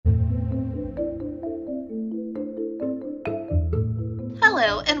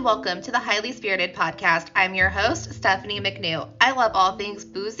Hello and welcome to the Highly Spirited Podcast. I'm your host, Stephanie McNew. I love all things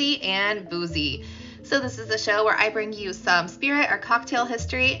boozy and boozy. So this is a show where I bring you some spirit or cocktail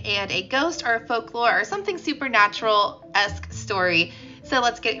history and a ghost or folklore or something supernatural-esque story. So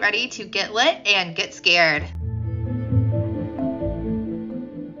let's get ready to get lit and get scared.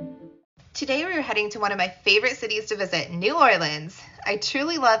 Today we are heading to one of my favorite cities to visit, New Orleans. I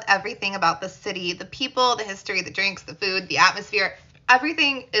truly love everything about the city, the people, the history, the drinks, the food, the atmosphere.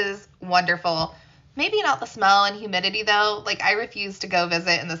 Everything is wonderful. Maybe not the smell and humidity though. I refuse to go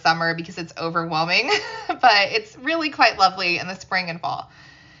visit in the summer because it's overwhelming, but it's really quite lovely in the spring and fall.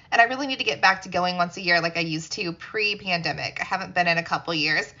 And I really need to get back to going once a year like I used to pre-pandemic. I haven't been in a couple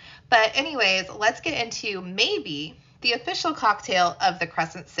years. But anyways, let's get into maybe the official cocktail of the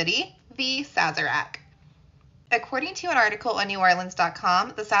Crescent City, the Sazerac. According to an article on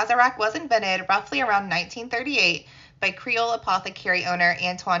NewOrleans.com, the Sazerac was invented roughly around 1938 by Creole apothecary owner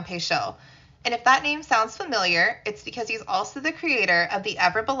Antoine Peychaud. And if that name sounds familiar, it's because he's also the creator of the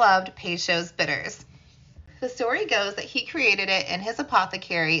ever-beloved Peychaud's Bitters. The story goes that he created it in his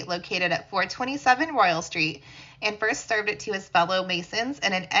apothecary located at 427 Royal Street and first served it to his fellow Masons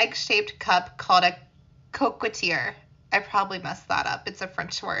in an egg-shaped cup called a coquetier. I probably messed that up. It's a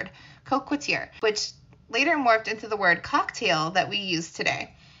French word, coquetier, which later morphed into the word cocktail that we use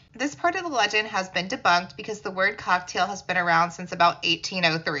today. This part of the legend has been debunked because the word cocktail has been around since about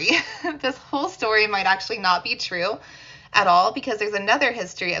 1803. This whole story might actually not be true at all because there's another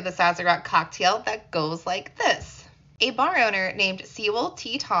history of the Sazerac cocktail that goes like this. A bar owner named Sewell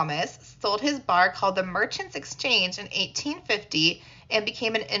T. Thomas sold his bar called the Merchants Exchange in 1850 and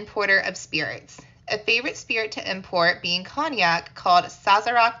became an importer of spirits. A favorite spirit to import being cognac called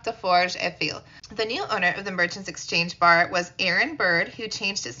Sazerac de Forge et Fil. The new owner of the Merchants Exchange Bar was Aaron Bird, who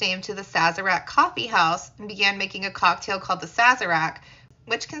changed its name to the Sazerac Coffee House and began making a cocktail called the Sazerac,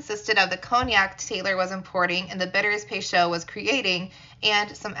 which consisted of the cognac Taylor was importing and the bitters Peychaud was creating,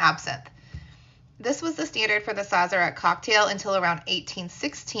 and some absinthe. This was the standard for the Sazerac cocktail until around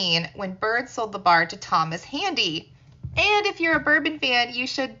 1816, when Bird sold the bar to Thomas Handy. And if you're a bourbon fan, you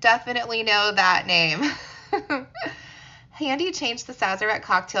should definitely know that name. Handy changed the Sazerac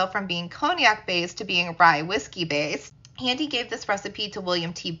cocktail from being cognac-based to being rye whiskey-based. Handy gave this recipe to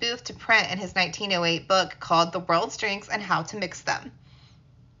William T. Booth to print in his 1908 book called The World's Drinks and How to Mix Them.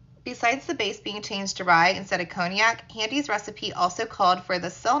 Besides the base being changed to rye instead of cognac, Handy's recipe also called for the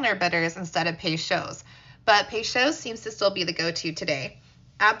Selner bitters instead of Peychaud's, but Peychaud's seems to still be the go-to today.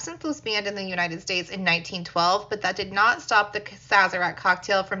 Absinthe was banned in the United States in 1912, but that did not stop the Sazerac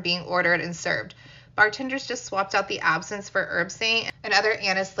cocktail from being ordered and served. Bartenders just swapped out the absinthe for herb saint and other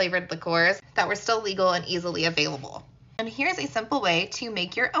anise-flavored liqueurs that were still legal and easily available. And here's a simple way to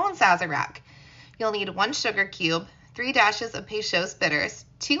make your own Sazerac. You'll need 1 sugar cube, 3 dashes of Peychaud's bitters,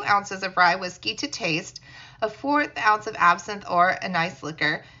 2 ounces of rye whiskey to taste, a 1/4 ounce of absinthe or a nice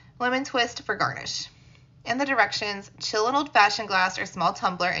liquor, lemon twist for garnish. In the directions, chill an old-fashioned glass or small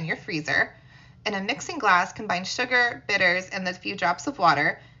tumbler in your freezer. In a mixing glass, combine sugar, bitters, and a few drops of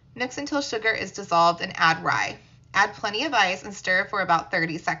water. Mix until sugar is dissolved and add rye. Add plenty of ice and stir for about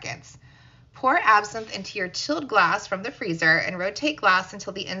 30 seconds. Pour absinthe into your chilled glass from the freezer and rotate glass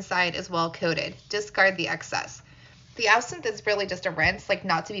until the inside is well coated. Discard the excess. The absinthe is really just a rinse,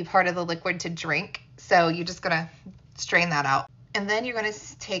 not to be part of the liquid to drink, so you're just going to strain that out. And then you're going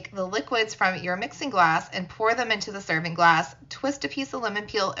to take the liquids from your mixing glass and pour them into the serving glass. Twist a piece of lemon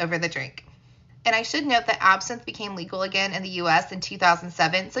peel over the drink. And I should note that absinthe became legal again in the U.S. in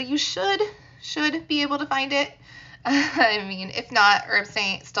 2007, so you should be able to find it. If not, herb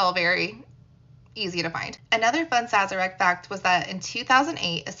saint, still very easy to find. Another fun Sazerac fact was that in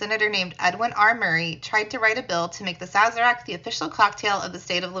 2008, a senator named Edwin R. Murray tried to write a bill to make the Sazerac the official cocktail of the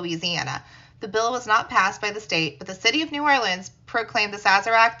state of Louisiana. The bill was not passed by the state, but the city of New Orleans proclaimed the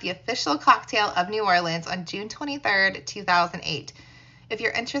Sazerac the official cocktail of New Orleans on June 23, 2008. If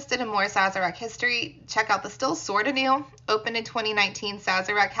you're interested in more Sazerac history, check out the still sorta new, opened in 2019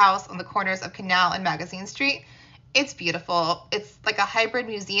 Sazerac House on the corners of Canal and Magazine Street. It's beautiful. It's like a hybrid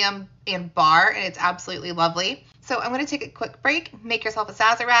museum and bar, and it's absolutely lovely. So I'm going to take a quick break, make yourself a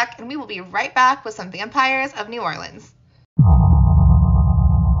Sazerac, and we will be right back with some vampires of New Orleans.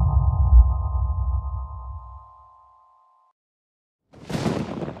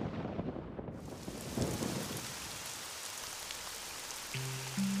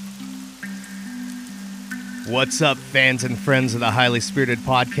 What's up, fans and friends of the Highly Spirited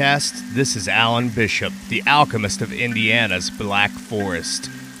Podcast? This is Alan Bishop, the alchemist of Indiana's Black Forest.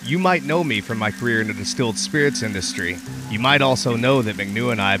 You might know me from my career in the distilled spirits industry. You might also know that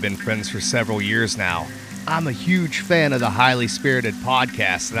McNew and I have been friends for several years now. I'm a huge fan of the Highly Spirited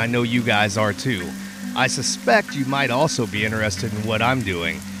podcast, and I know you guys are too. I suspect you might also be interested in what I'm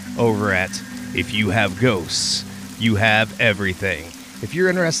doing over at If You Have Ghosts, You Have Everything. If you're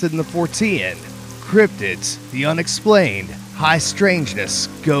interested in the Fortean, cryptids, the unexplained, high strangeness,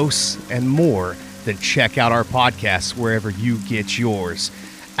 ghosts, and more, then check out our podcasts wherever you get yours.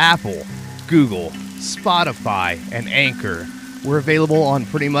 Apple, Google, Spotify, and Anchor. We're available on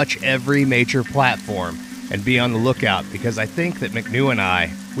pretty much every major platform. And be on the lookout, because I think that McNew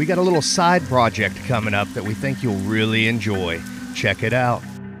and we got a little side project coming up that we think you'll really enjoy. Check it out.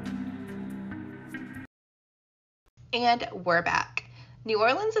 And we're back. New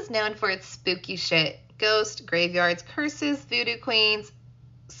Orleans is known for its spooky shit. Ghosts, graveyards, curses, voodoo queens.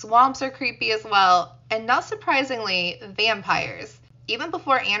 Swamps are creepy as well. And not surprisingly, vampires. Even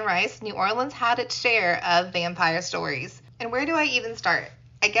before Anne Rice, New Orleans had its share of vampire stories. And where do I even start?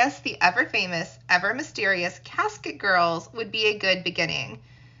 I guess the ever-famous, ever-mysterious Casket Girls would be a good beginning.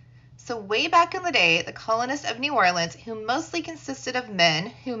 So way back in the day, the colonists of New Orleans, who mostly consisted of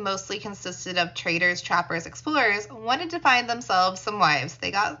men, who mostly consisted of traders, trappers, explorers, wanted to find themselves some wives. They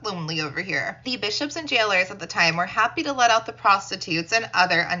got lonely over here. The bishops and jailers at the time were happy to let out the prostitutes and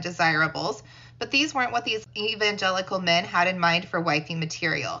other undesirables, but these weren't what these evangelical men had in mind for wifey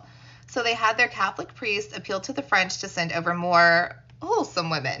material. So they had their Catholic priests appeal to the French to send over more wholesome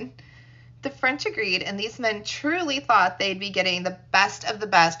women. The French agreed, and these men truly thought they'd be getting the best of the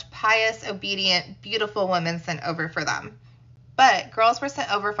best, pious, obedient, beautiful women sent over for them. But girls were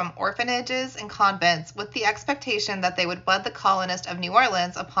sent over from orphanages and convents with the expectation that they would wed the colonists of New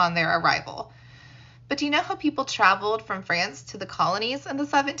Orleans upon their arrival. But do you know how people traveled from France to the colonies in the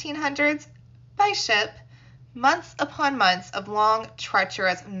 1700s? By ship. Months upon months of long,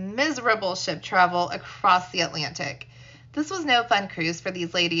 treacherous, miserable ship travel across the Atlantic. This was no fun cruise for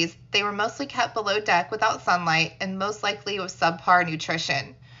these ladies. They were mostly kept below deck without sunlight and most likely with subpar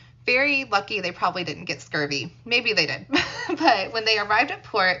nutrition. Very lucky they probably didn't get scurvy. Maybe they did. But when they arrived at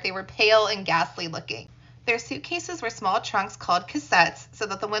port, they were pale and ghastly looking. Their suitcases were small trunks called cassettes so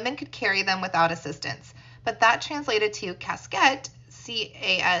that the women could carry them without assistance. But that translated to casquette,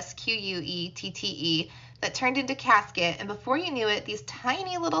 C-A-S-Q-U-E-T-T-E, that turned into casket, and before you knew it, these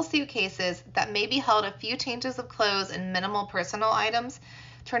tiny little suitcases that maybe held a few changes of clothes and minimal personal items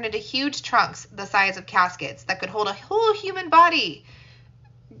turned into huge trunks the size of caskets that could hold a whole human body.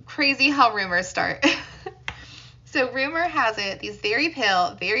 Crazy how rumors start. So rumor has it these very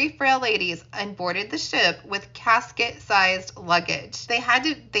pale, very frail ladies onboarded the ship with casket-sized luggage. They had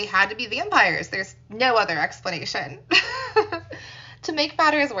to be vampires. There's no other explanation. To make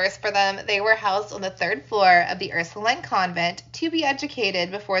matters worse for them, they were housed on the 3rd floor of the Ursuline convent to be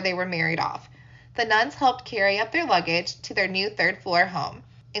educated before they were married off. The nuns helped carry up their luggage to their new 3rd floor home.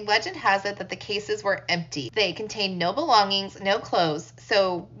 A legend has it that the cases were empty. They contained no belongings, no clothes,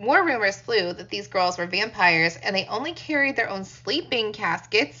 so more rumors flew that these girls were vampires and they only carried their own sleeping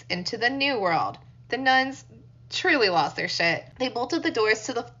caskets into the new world. The nuns truly lost their shit. They bolted the doors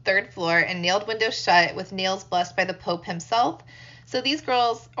to the 3rd floor and nailed windows shut with nails blessed by the Pope himself. So these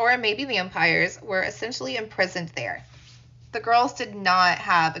girls, or maybe vampires, were essentially imprisoned there. The girls did not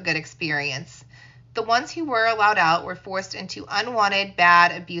have a good experience. The ones who were allowed out were forced into unwanted,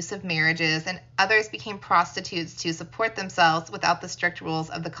 bad, abusive marriages, and others became prostitutes to support themselves without the strict rules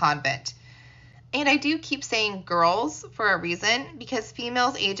of the convent. And I do keep saying girls for a reason, because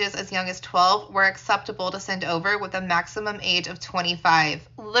females ages as young as 12 were acceptable to send over with a maximum age of 25.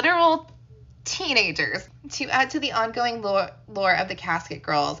 Literal teenagers. To add to the ongoing lore of the Casket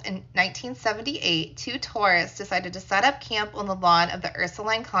Girls, in 1978, 2 tourists decided to set up camp on the lawn of the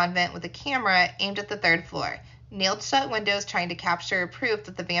Ursuline convent with a camera aimed at the 3rd floor, nailed shut windows trying to capture proof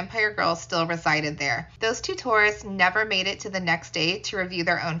that the vampire girls still resided there. Those 2 tourists never made it to the next day to review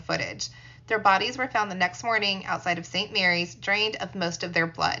their own footage. Their bodies were found the next morning outside of St. Mary's, drained of most of their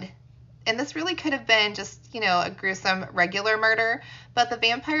blood. And this really could have been just, a gruesome regular murder, but the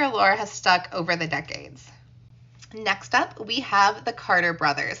vampire lore has stuck over the decades. Next up, we have the Carter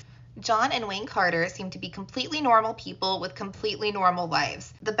brothers. John and Wayne Carter seem to be completely normal people with completely normal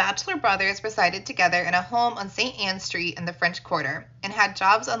lives. The Bachelor brothers resided together in a home on St. Anne Street in the French Quarter and had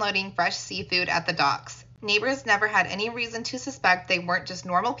jobs unloading fresh seafood at the docks. Neighbors never had any reason to suspect they weren't just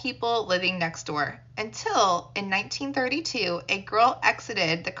normal people living next door. Until, in 1932, a girl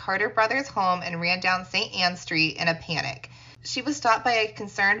exited the Carter brothers' home and ran down St. Anne Street in a panic. She was stopped by a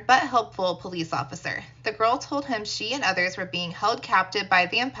concerned but helpful police officer. The girl told him she and others were being held captive by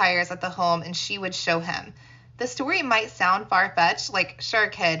vampires at the home and she would show him. The story might sound far-fetched, like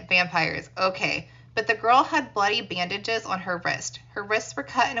shark head, vampires, okay, but the girl had bloody bandages on her wrist. Her wrists were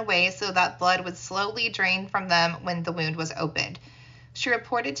cut in a way so that blood would slowly drain from them when the wound was opened. She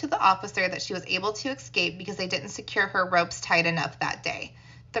reported to the officer that she was able to escape because they didn't secure her ropes tight enough that day.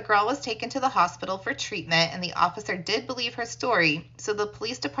 The girl was taken to the hospital for treatment, and the officer did believe her story, so the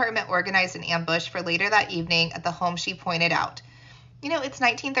police department organized an ambush for later that evening at the home she pointed out. It's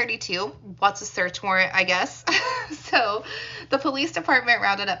 1932. What's a search warrant, I guess? So the police department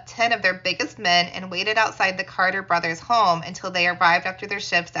rounded up 10 of their biggest men and waited outside the Carter brothers' home until they arrived after their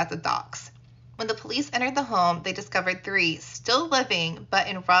shifts at the docks. When the police entered the home, they discovered 3 still living but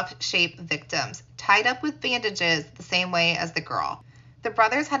in rough shape victims, tied up with bandages the same way as the girl. The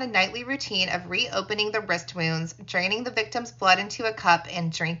brothers had a nightly routine of reopening the wrist wounds, draining the victim's blood into a cup,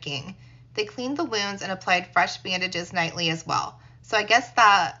 and drinking. They cleaned the wounds and applied fresh bandages nightly as well. So I guess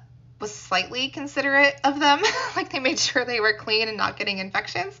that was slightly considerate of them. Like, they made sure they were clean and not getting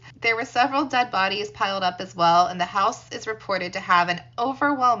infections. There were several dead bodies piled up as well, and the house is reported to have an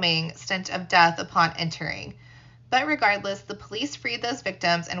overwhelming stench of death upon entering. But regardless, the police freed those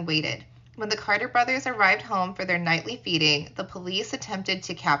victims and waited. When the Carter brothers arrived home for their nightly feeding, the police attempted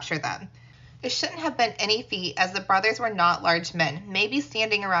to capture them. It shouldn't have been any feat, as the brothers were not large men, maybe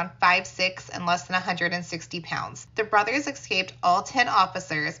standing around 5'6" and less than 160 pounds. The brothers escaped all 10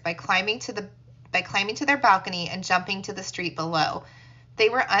 officers by climbing to their balcony and jumping to the street below. They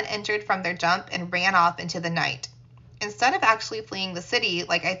were uninjured from their jump and ran off into the night. Instead of actually fleeing the city,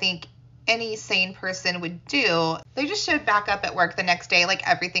 like I think any sane person would do, they just showed back up at work the next day like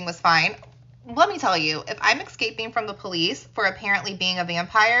everything was fine. Let me tell you, if I'm escaping from the police for apparently being a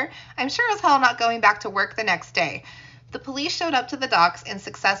vampire, I'm sure as hell not going back to work the next day. The police showed up to the docks and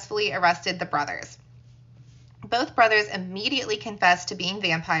successfully arrested the brothers. Both brothers immediately confessed to being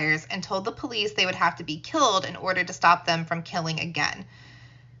vampires and told the police they would have to be killed in order to stop them from killing again.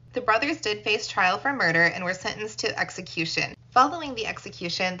 The brothers did face trial for murder and were sentenced to execution. Following the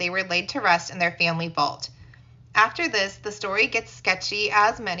execution, they were laid to rest in their family vault. After this, the story gets sketchy,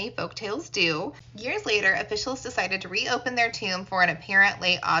 as many folktales do. Years later, officials decided to reopen their tomb for an apparent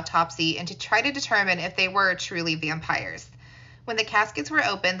late autopsy and to try to determine if they were truly vampires. When the caskets were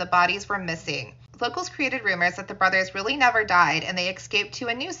opened, the bodies were missing. Locals created rumors that the brothers really never died and they escaped to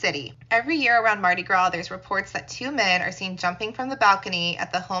a new city. Every year around Mardi Gras, there's reports that 2 men are seen jumping from the balcony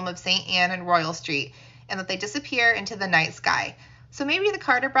at the home of St. Anne and Royal Street, and that they disappear into the night sky. So maybe the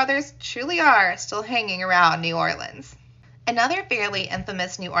Carter brothers truly are still hanging around New Orleans. Another fairly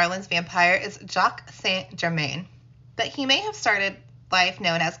infamous New Orleans vampire is Jacques Saint-Germain, but he may have started life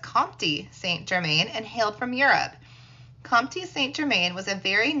known as Comte Saint-Germain and hailed from Europe. Comte Saint-Germain was a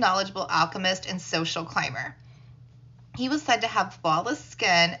very knowledgeable alchemist and social climber. He was said to have flawless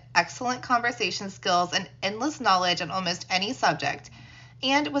skin, excellent conversation skills, and endless knowledge on almost any subject,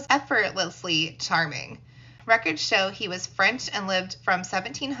 and was effortlessly charming. Records show he was French and lived from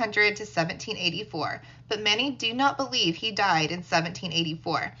 1700 to 1784, but many do not believe he died in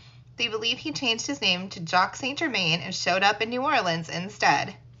 1784. They believe he changed his name to Jacques Saint-Germain and showed up in New Orleans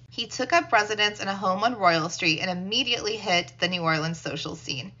instead. He took up residence in a home on Royal Street and immediately hit the New Orleans social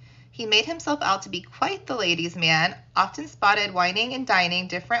scene. He made himself out to be quite the ladies' man, often spotted wining and dining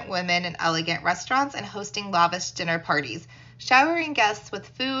different women in elegant restaurants and hosting lavish dinner parties, showering guests with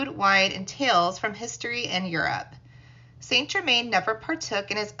food, wine, and tales from history and Europe. Saint-Germain never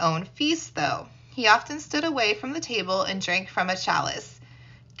partook in his own feasts, though. He often stood away from the table and drank from a chalice.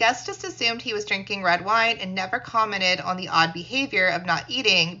 Guests just assumed he was drinking red wine and never commented on the odd behavior of not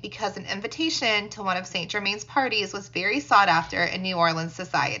eating, because an invitation to one of Saint-Germain's parties was very sought after in New Orleans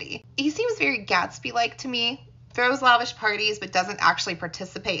society. He seems very Gatsby-like to me. Throws lavish parties but doesn't actually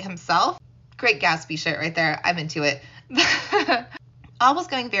participate himself. Great Gatsby shit right there. I'm into it. All was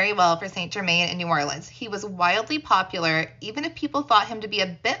going very well for Saint-Germain in New Orleans. He was wildly popular, even if people thought him to be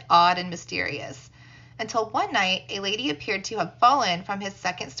a bit odd and mysterious. Until one night, a lady appeared to have fallen from his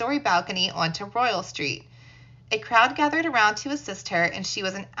second-story balcony onto Royal Street. A crowd gathered around to assist her, and she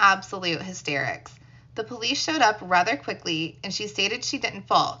was in absolute hysterics. The police showed up rather quickly, and she stated she didn't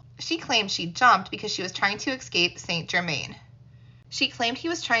fall. She claimed she jumped because she was trying to escape Saint-Germain. She claimed he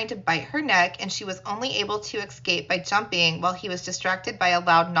was trying to bite her neck, and she was only able to escape by jumping while he was distracted by a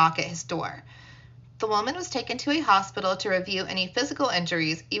loud knock at his door. The woman was taken to a hospital to review any physical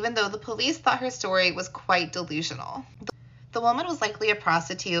injuries, even though the police thought her story was quite delusional. The woman was likely a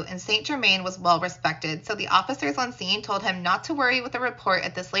prostitute, and Saint-Germain was well respected, so the officers on scene told him not to worry with a report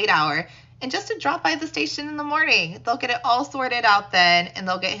at this late hour, and just to drop by the station in the morning. They'll get it all sorted out then, and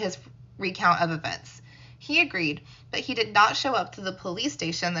they'll get his recount of events. He agreed, but he did not show up to the police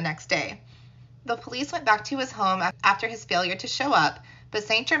station the next day. The police went back to his home after his failure to show up, but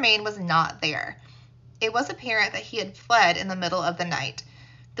Saint-Germain was not there. it was apparent that he had fled in the middle of the night.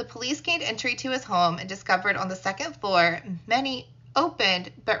 The police gained entry to his home and discovered on the second floor many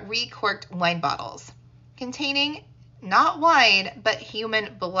opened but recorked wine bottles containing not wine but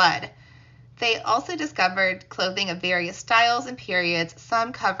human blood. They also discovered clothing of various styles and periods,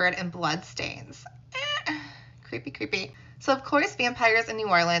 some covered in blood stains. Creepy. So, of course, vampires in New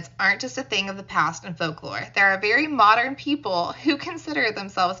Orleans aren't just a thing of the past and folklore. There are very modern people who consider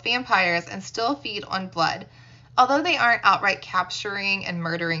themselves vampires and still feed on blood. Although they aren't outright capturing and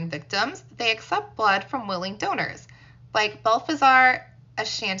murdering victims, they accept blood from willing donors, like Balthazar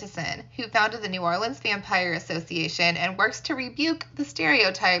Ashantison, who founded the New Orleans Vampire Association and works to rebuke the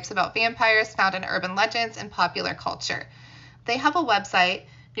stereotypes about vampires found in urban legends and popular culture. They have a website,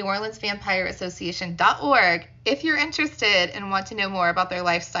 NewOrleansVampireAssociation.org, if you're interested and want to know more about their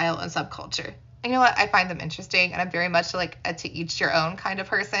lifestyle and subculture. And you know what? I find them interesting, and I'm very much like a to each your own kind of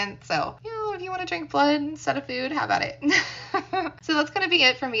person. So, if you want to drink blood instead of food, have at it. So that's going to be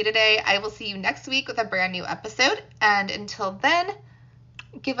it for me today. I will see you next week with a brand new episode. And until then,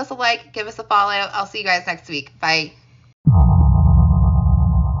 give us a like, give us a follow. I'll see you guys next week. Bye.